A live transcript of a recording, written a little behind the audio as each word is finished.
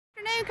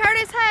Again,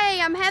 Curtis.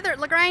 Hey, I'm Heather at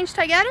LaGrange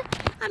Toyota.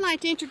 I'd like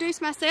to introduce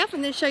myself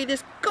and then show you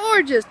this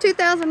gorgeous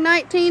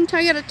 2019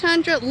 Toyota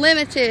Tundra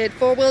Limited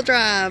 4-wheel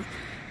drive.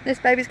 This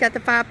baby's got the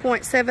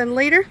 5.7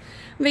 liter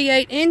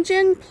V8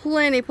 engine,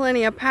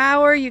 plenty of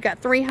power. You got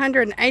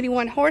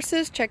 381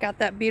 horses. Check out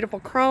that beautiful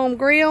chrome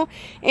grille,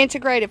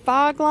 integrated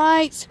fog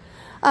lights,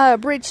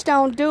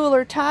 Bridgestone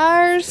dualer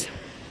tires.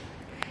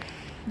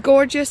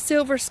 Gorgeous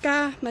silver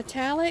sky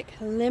metallic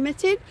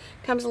limited.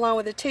 Comes along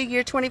with a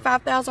 2-year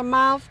 25,000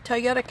 mile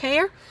Toyota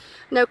Care.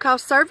 No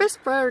cost service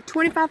for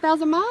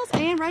 25,000 miles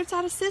and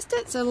roadside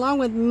assistance, along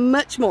with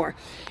much more.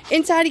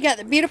 Inside you got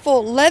the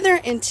beautiful leather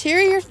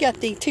interior. You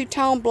got the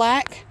two-tone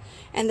black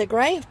and the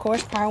gray, of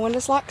course. Power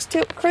windows, locks,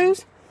 tilt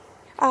cruise,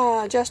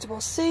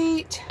 adjustable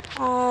seat.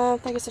 I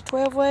think it's a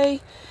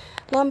 12-way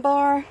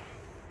lumbar.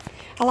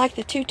 I like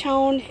the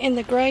two-tone in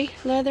the gray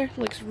leather.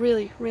 Looks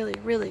really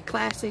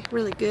classy,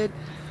 really good.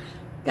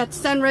 Got the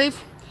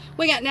sunroof.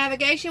 We got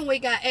navigation. We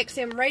got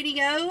XM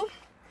radio.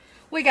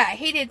 We got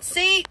heated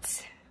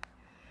seats.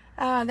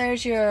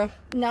 There's your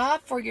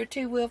knob for your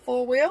 2-wheel,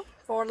 4-wheel,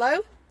 4-low.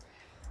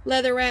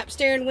 Leather wrapped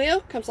steering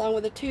wheel. Comes along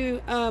with a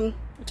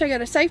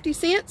Toyota safety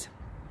sense.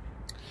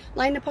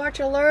 Lane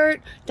departure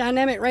alert.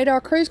 Dynamic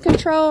radar cruise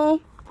control.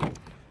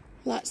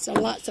 Lots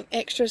of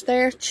extras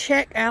there.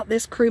 Check out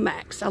this Crew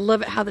Max. I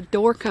love it how the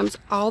door comes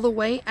all the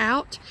way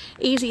out.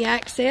 Easy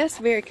access,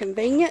 very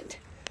convenient.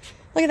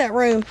 Look at that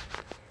room.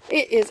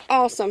 It is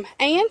awesome.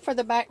 And for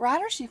the back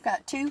riders, you've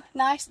got 2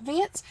 nice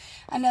vents.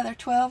 Another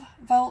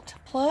 12-volt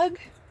plug.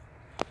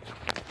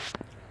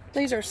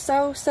 These are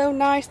so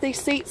nice.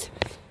 These seats,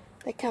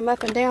 they come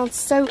up and down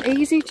so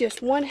easy.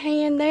 Just one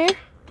hand there.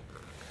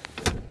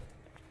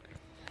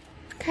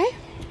 Okay.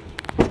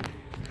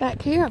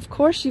 Back here, of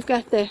course, you've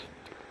got the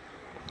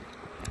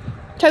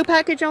tow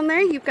package on there.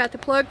 You've got the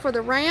plug for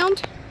the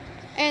round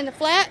and the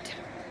flat.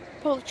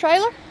 Pull the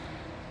trailer.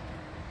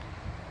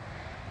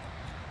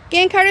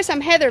 Again, Curtis,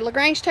 I'm Heather,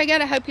 LaGrange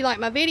Toyota. I hope you like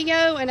my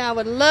video, and I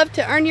would love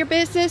to earn your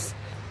business.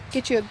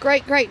 Get you a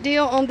great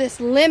deal on this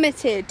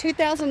limited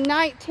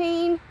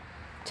 2019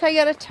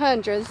 Toyota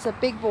Tundra. This is a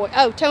big boy.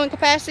 Oh, towing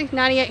capacity,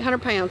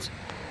 9,800 pounds.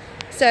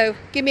 So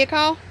give me a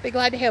call. Be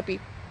glad to help you.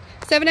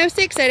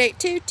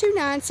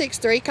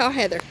 706-882-2963. Call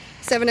Heather.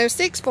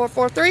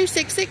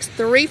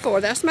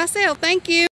 706-443-6634. That's my cell. Thank you.